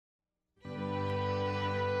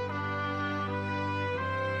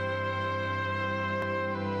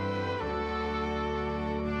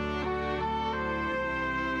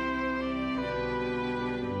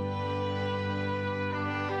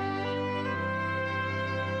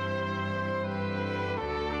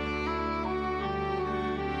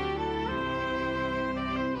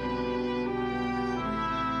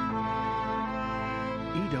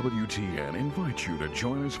EWTN invites you to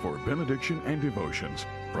join us for Benediction and Devotions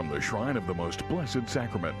from the Shrine of the Most Blessed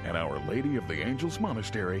Sacrament at Our Lady of the Angels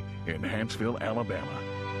Monastery in Huntsville, Alabama.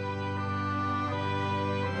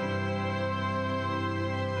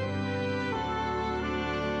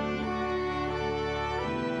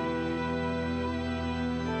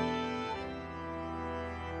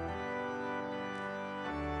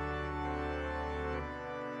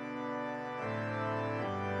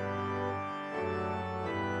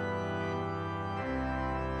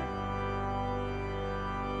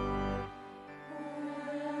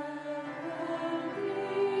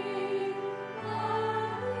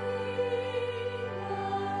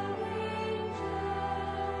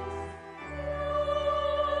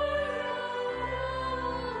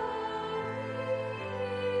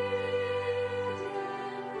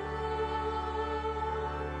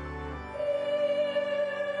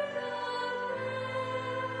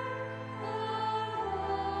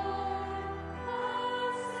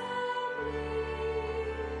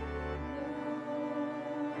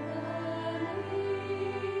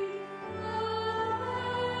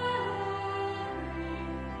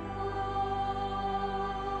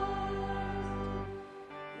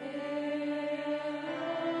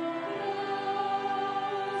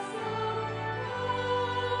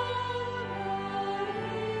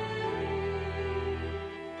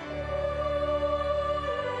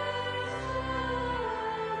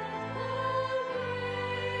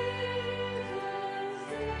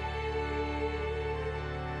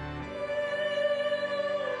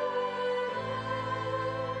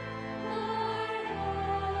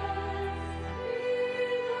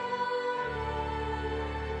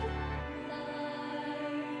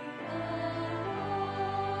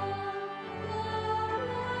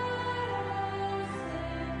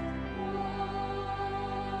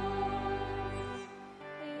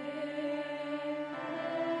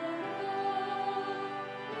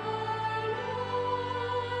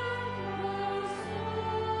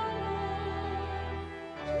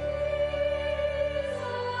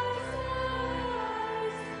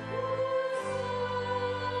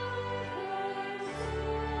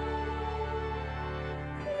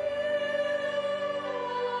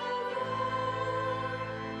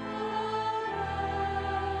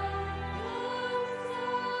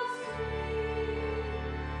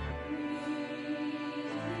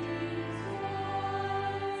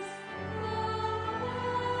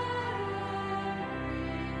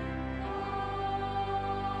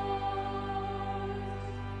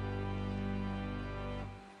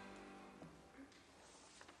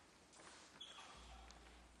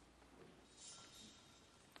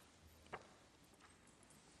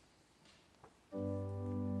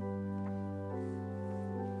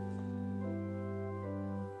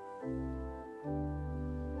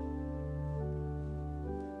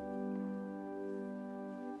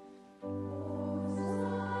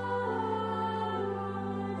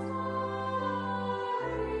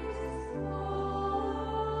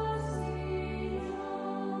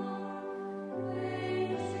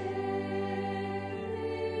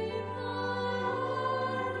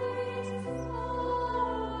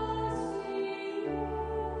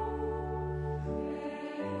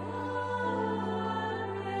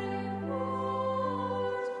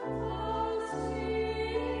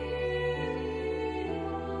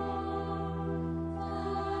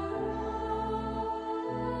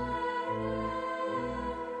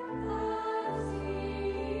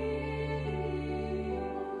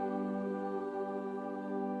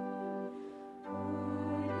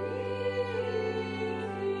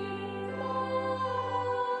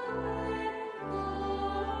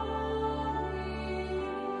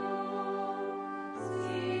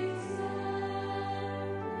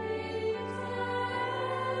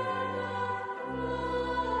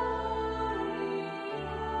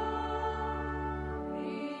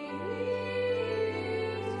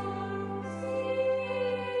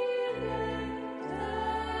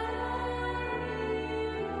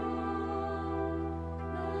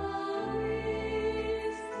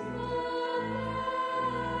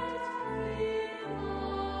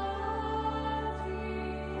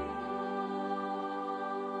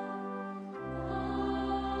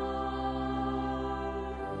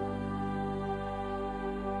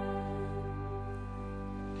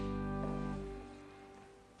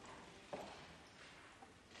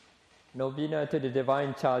 Novena to the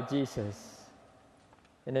Divine Child Jesus.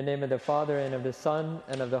 In the name of the Father, and of the Son,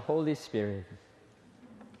 and of the Holy Spirit.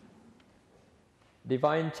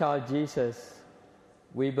 Divine Child Jesus,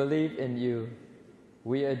 we believe in you,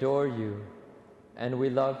 we adore you, and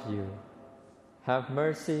we love you. Have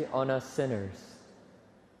mercy on us sinners.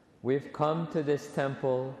 We've come to this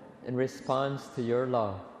temple in response to your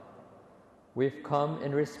love. We've come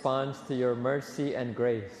in response to your mercy and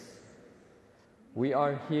grace. We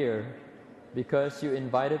are here because you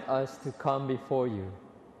invited us to come before you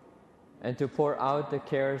and to pour out the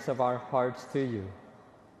cares of our hearts to you,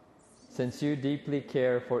 since you deeply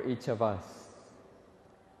care for each of us.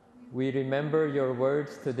 We remember your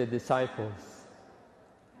words to the disciples: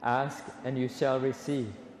 ask and you shall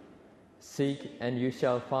receive, seek and you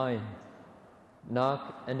shall find,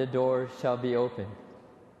 knock and the door shall be opened.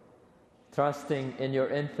 Trusting in your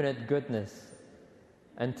infinite goodness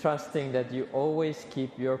and trusting that you always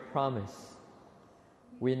keep your promise,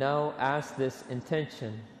 we now ask this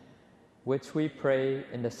intention, which we pray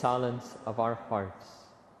in the silence of our hearts.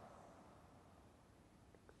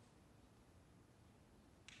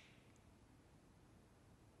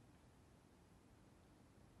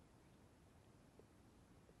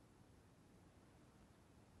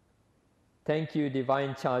 Thank you,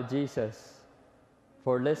 Divine Child Jesus,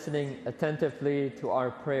 for listening attentively to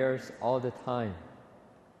our prayers all the time.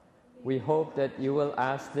 We hope that you will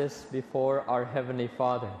ask this before our Heavenly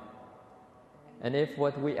Father. And if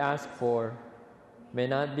what we ask for may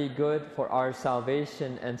not be good for our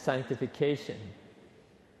salvation and sanctification,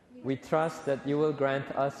 we trust that you will grant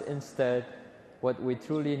us instead what we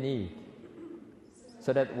truly need,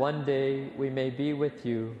 so that one day we may be with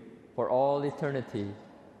you for all eternity,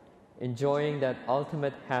 enjoying that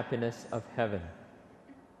ultimate happiness of heaven.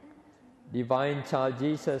 Divine Child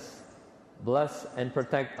Jesus, bless and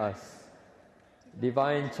protect us.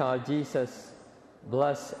 Divine Child Jesus,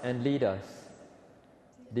 bless and lead us.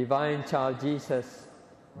 Divine Child Jesus,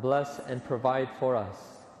 bless and provide for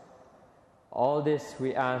us. All this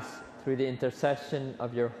we ask through the intercession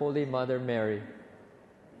of your Holy Mother Mary,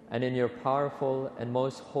 and in your powerful and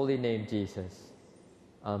most holy name, Jesus.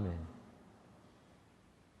 Amen.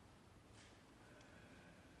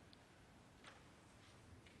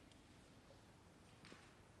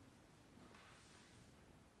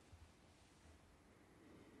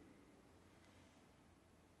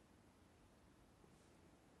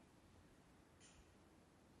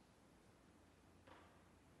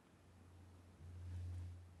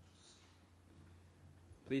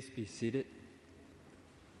 Please be seated.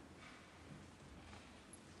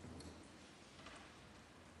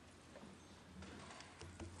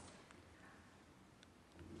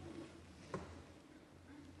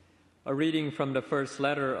 A reading from the first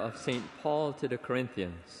letter of St. Paul to the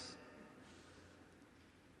Corinthians.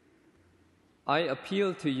 I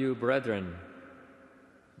appeal to you, brethren,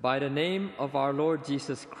 by the name of our Lord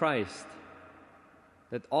Jesus Christ,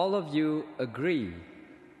 that all of you agree,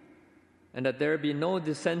 and that there be no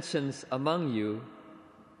dissensions among you,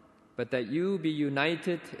 but that you be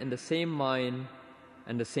united in the same mind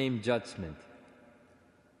and the same judgment.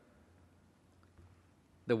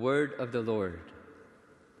 The word of the Lord.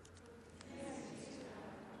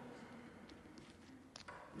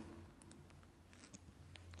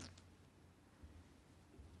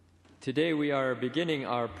 Today we are beginning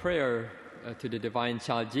our prayer to the Divine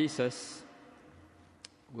Child Jesus.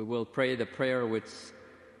 We will pray the prayer which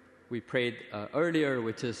we prayed earlier,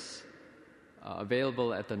 which is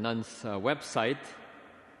available at the nuns' website.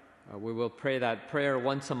 We will pray that prayer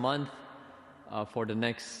once a month for the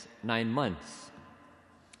next 9 months.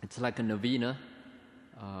 It's like a novena.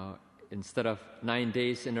 Instead of 9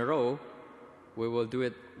 days in a row, we will do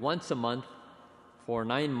it once a month for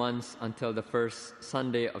 9 months until the first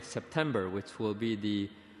Sunday of September, which will be the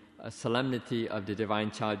solemnity of the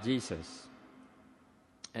Divine Child Jesus.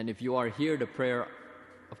 And if you are here, the prayer,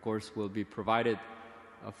 of course, will be provided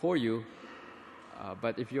for you.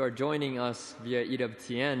 But if you are joining us via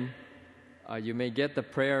EWTN, you may get the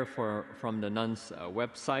prayer from the nuns'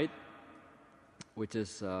 website, which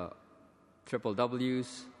is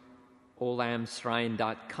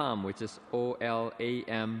www.olamshrine.com, which is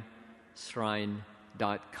OLAM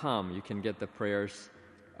shrine.com. You can get the prayers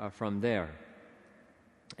from there.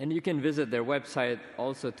 And you can visit their website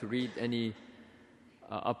also to read any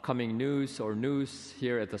upcoming news or news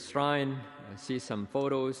here at the shrine, see some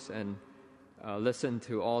photos, and listen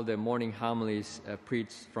to all the morning homilies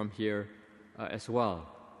preached from here as well.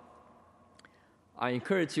 I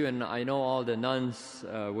encourage you, and I know all the nuns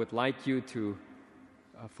would like you to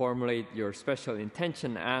formulate your special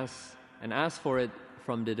intention and ask for it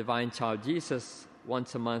from the Divine Child Jesus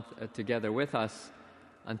once a month together with us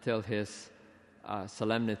until his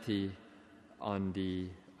solemnity on the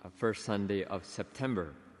first Sunday of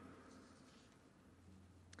September.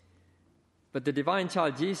 But the Divine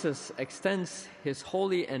Child Jesus extends his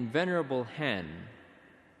holy and venerable hand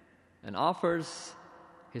and offers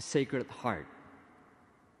his sacred heart.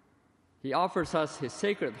 He offers us His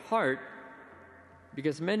Sacred Heart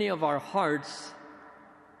because many of our hearts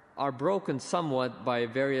are broken somewhat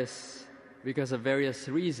because of various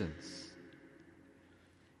reasons.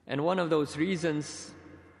 And one of those reasons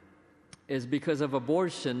is because of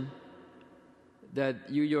abortion that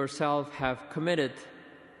you yourself have committed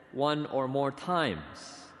one or more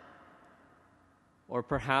times. Or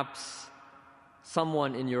perhaps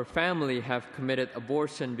someone in your family have committed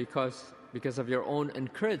abortion because of your own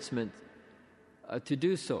encouragement to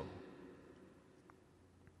do so.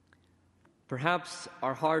 Perhaps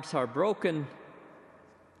our hearts are broken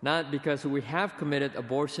not because we have committed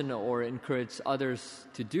abortion or encouraged others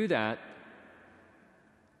to do that,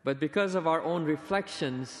 but because of our own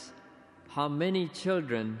reflections, how many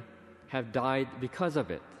children have died because of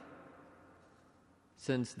it.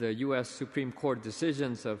 Since the U.S. Supreme Court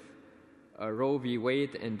decisions of Roe v.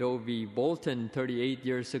 Wade and Doe v. Bolton 38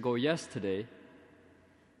 years ago yesterday,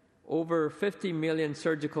 over 50 million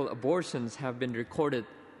surgical abortions have been recorded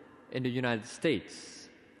in the United States,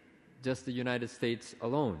 just the United States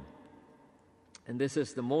alone. And this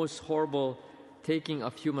is the most horrible taking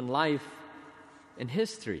of human life in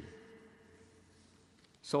history.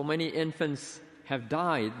 So many infants have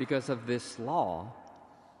died because of this law,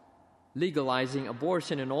 legalizing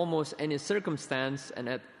abortion in almost any circumstance and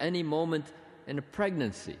at any moment in a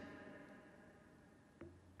pregnancy.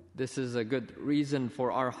 This is a good reason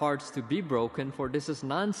for our hearts to be broken, for this is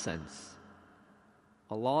nonsense.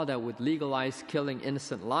 A law that would legalize killing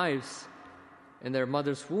innocent lives in their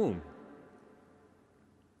mother's womb.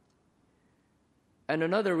 And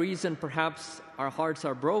another reason perhaps our hearts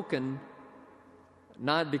are broken,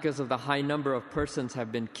 not because of the high number of persons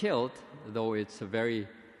have been killed, though it's a very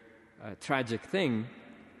tragic thing,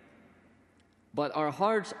 but our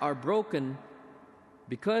hearts are broken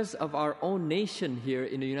because of our own nation here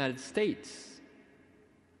in the United States,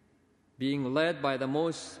 being led by the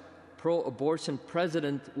most pro-abortion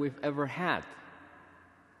president we've ever had.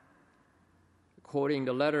 Quoting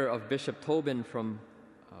the letter of Bishop Tobin from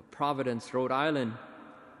Providence, Rhode Island,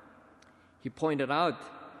 he pointed out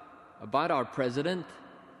about our president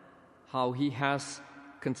how he has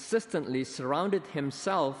consistently surrounded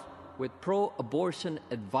himself with pro-abortion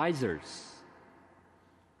advisors.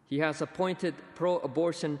 He has appointed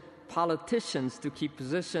pro-abortion politicians to keep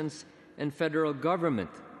positions in federal government,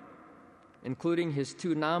 including his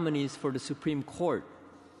 2 nominees for the Supreme Court.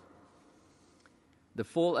 The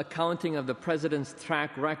full accounting of the president's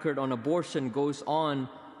track record on abortion goes on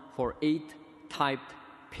for 8 typed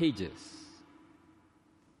pages.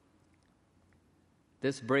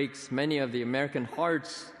 This breaks many of the American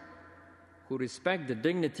hearts who respect the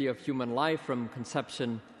dignity of human life from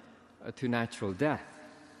conception to natural death.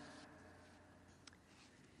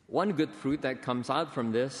 One good fruit that comes out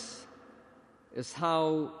from this is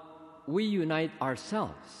how we unite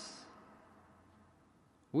ourselves.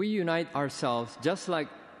 We unite ourselves just like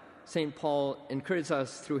St. Paul encourages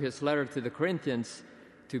us through his letter to the Corinthians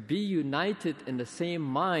to be united in the same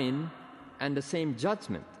mind and the same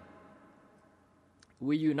judgment.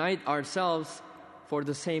 We unite ourselves for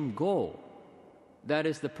the same goal. That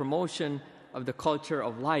is the promotion of the culture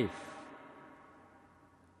of life.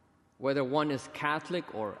 Whether one is Catholic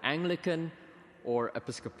or Anglican or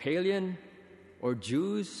Episcopalian or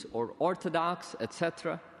Jews or Orthodox,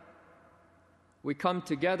 etc., we come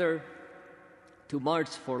together to march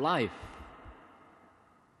for life.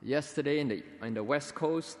 Yesterday in the West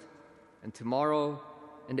Coast and tomorrow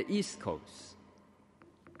in the East Coast.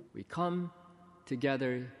 We come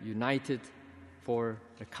together united for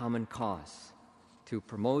the common cause, to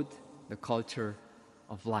promote the culture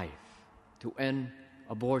of life, to end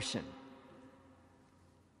abortion.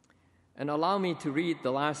 And allow me to read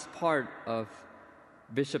the last part of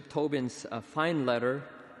Bishop Tobin's fine letter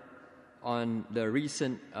on the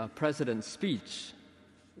recent president's speech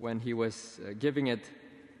when he was giving it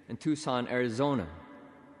in Tucson, Arizona.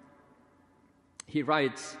 He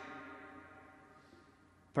writes,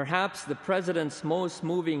 "Perhaps the president's most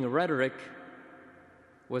moving rhetoric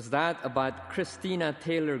was that about Christina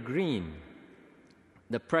Taylor Greene,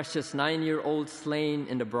 the precious 9-year-old slain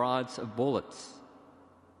in the barrage of bullets.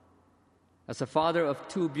 As a father of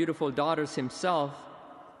 2 beautiful daughters himself,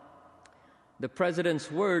 the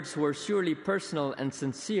president's words were surely personal and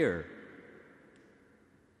sincere.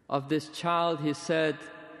 Of this child, he said,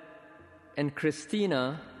 'In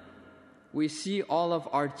Christina, we see all of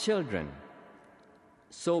our children,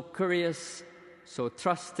 so curious, so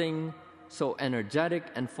trusting, so energetic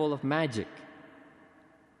and full of magic,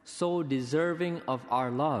 so deserving of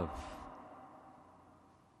our love.'"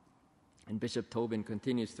 And Bishop Tobin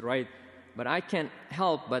continues to write, "But I can't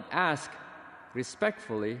help but ask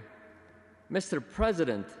respectfully, Mr.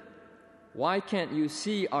 President, why can't you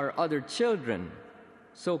see our other children,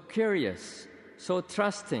 so curious, so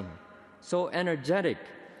trusting, so energetic,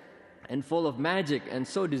 and full of magic, and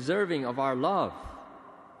so deserving of our love,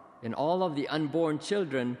 and all of the unborn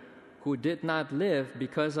children who did not live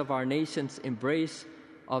because of our nation's embrace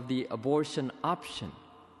of the abortion option?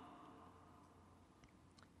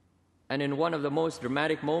 And in one of the most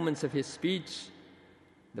dramatic moments of his speech,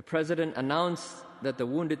 the President announced that the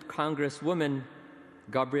wounded Congresswoman,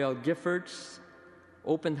 Gabrielle Giffords,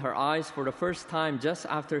 opened her eyes for the first time just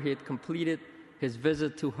after he had completed his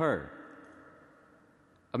visit to her.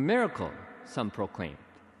 A miracle, some proclaimed,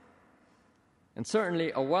 and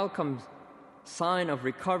certainly a welcome sign of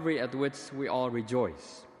recovery at which we all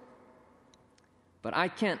rejoice. But I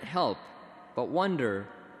can't help but wonder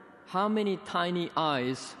how many tiny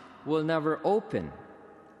eyes will never open,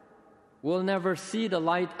 will never see the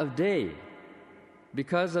light of day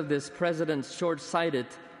because of this president's short-sighted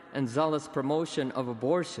and zealous promotion of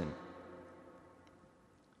abortion.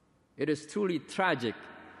 It is truly tragic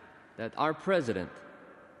that our president,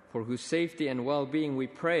 for whose safety and well-being we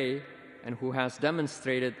pray and who has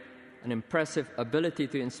demonstrated an impressive ability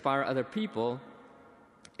to inspire other people,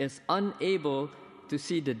 is unable to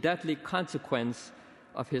see the deadly consequence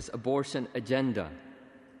of his abortion agenda.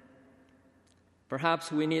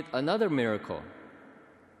 Perhaps we need another miracle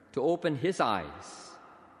to open his eyes,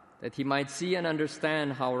 that he might see and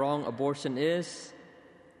understand how wrong abortion is,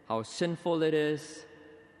 how sinful it is,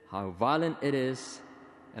 how violent it is,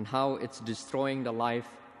 and how it's destroying the life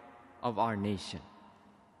of our nation.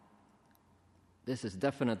 This is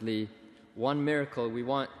definitely one miracle we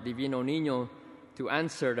want Divino Niño to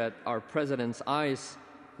answer, that our President's eyes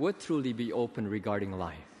would truly be open regarding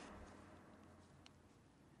life.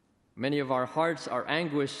 Many of our hearts are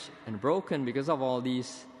anguished and broken because of all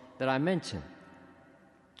these that I mentioned.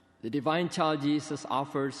 The Divine Child Jesus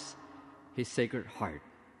offers His Sacred Heart.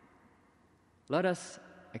 Let us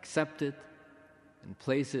accept it and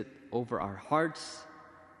place it over our hearts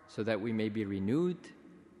so that we may be renewed,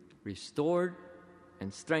 restored,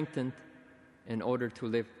 and strengthened in order to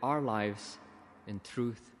live our lives in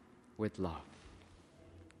truth with love.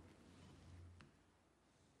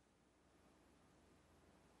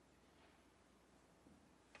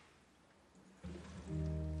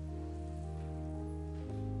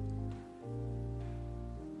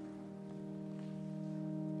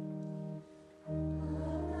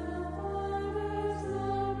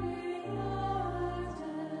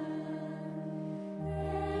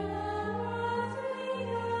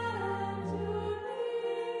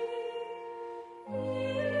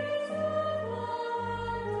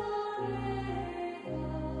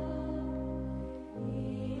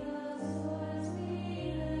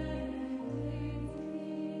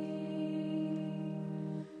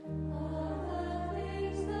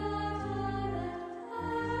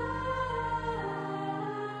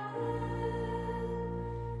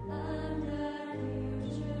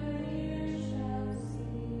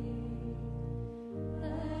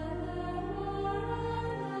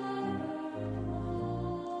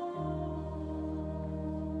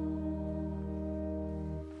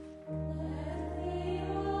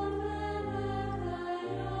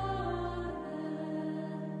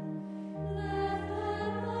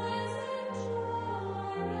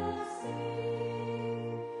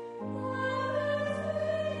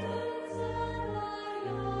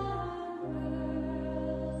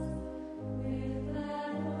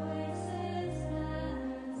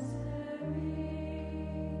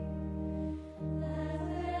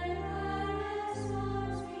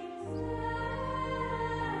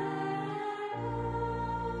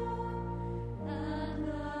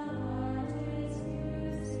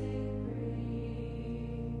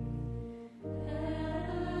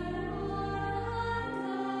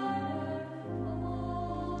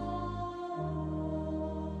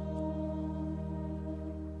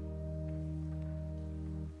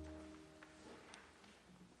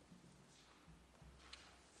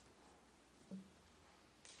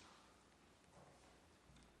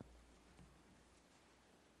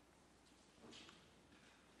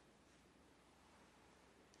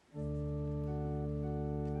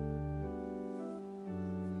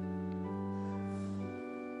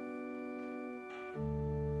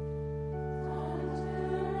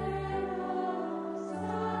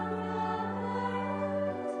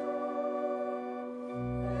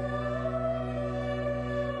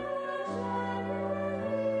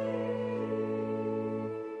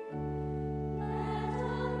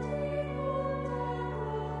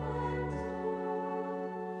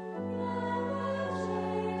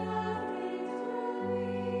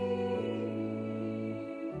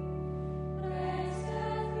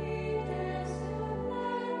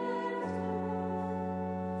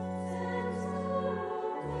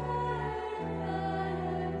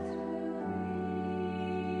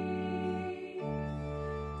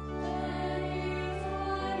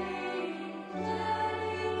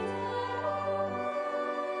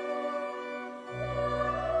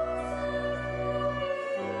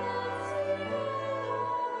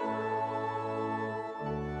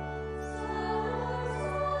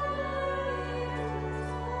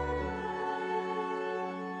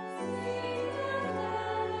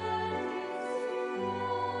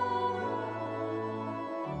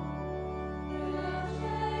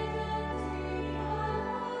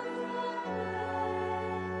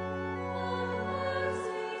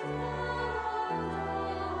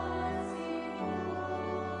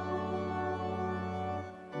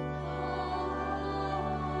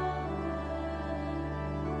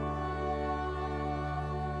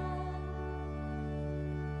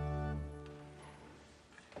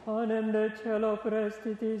 panem de cielo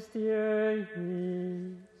prestitis Dieis.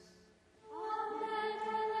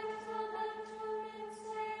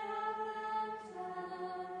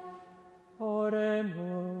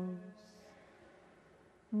 Oremus.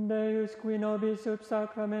 Deus, qui nobis sub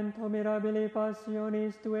sacramento mirabili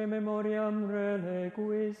passionis Tue memoriam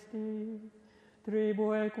reliquisti,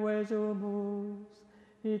 tribue quesumus,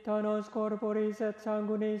 ita nos corporis et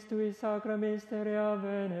sanguinis Tui sacra mysteria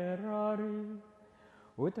venerari,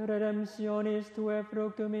 ut redemptionis Tue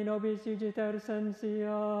fructum in nobis iugiter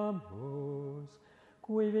sensiamus,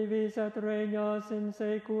 qui vivis et regnas in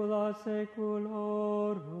saecula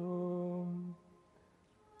saeculorum.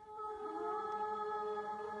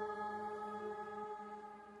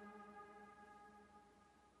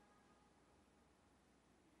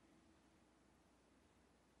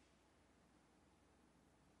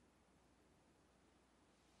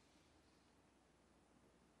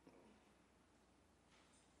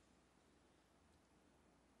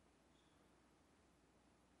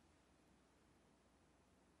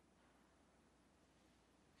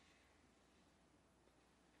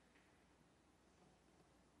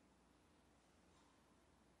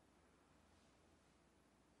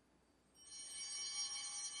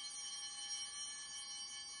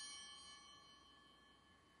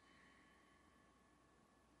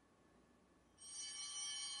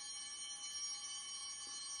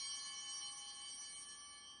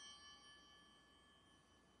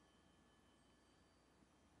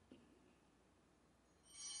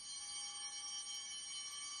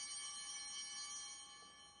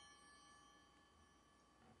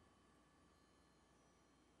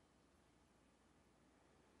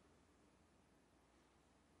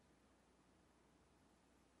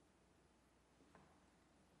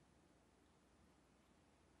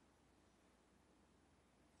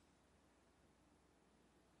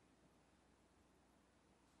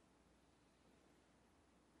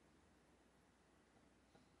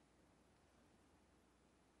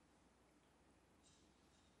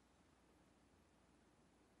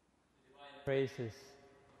 Praises.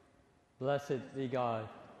 Blessed be God.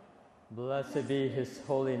 Blessed be his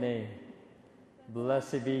holy name.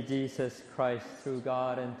 Blessed be Jesus Christ, through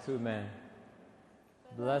God and through man.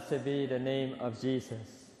 Blessed be the name of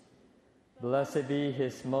Jesus. Blessed be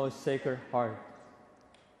his most sacred heart.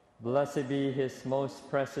 Blessed be his most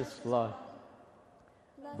precious blood.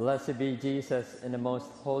 Blessed be Jesus in the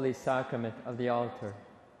most holy sacrament of the altar.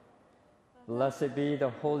 Blessed be the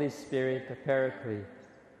Holy Spirit, the Paraclete.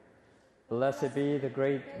 Blessed be the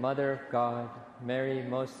great Mother of God, Mary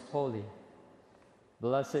most holy.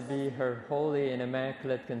 Blessed be her holy and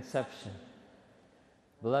immaculate conception.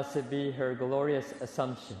 Blessed be her glorious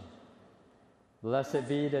Assumption. Blessed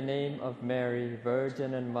be the name of Mary,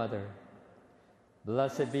 Virgin and Mother.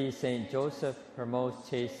 Blessed be Saint Joseph, her most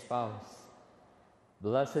chaste spouse.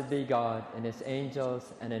 Blessed be God in his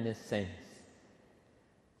angels and in his saints.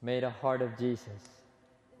 May the heart of Jesus,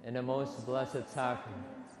 in the most blessed sacrament,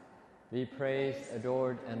 be praised,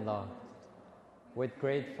 adored, and loved with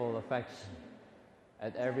grateful affection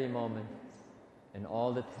at every moment in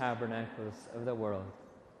all the tabernacles of the world,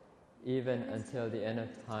 even until the end of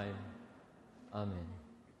time. Amen.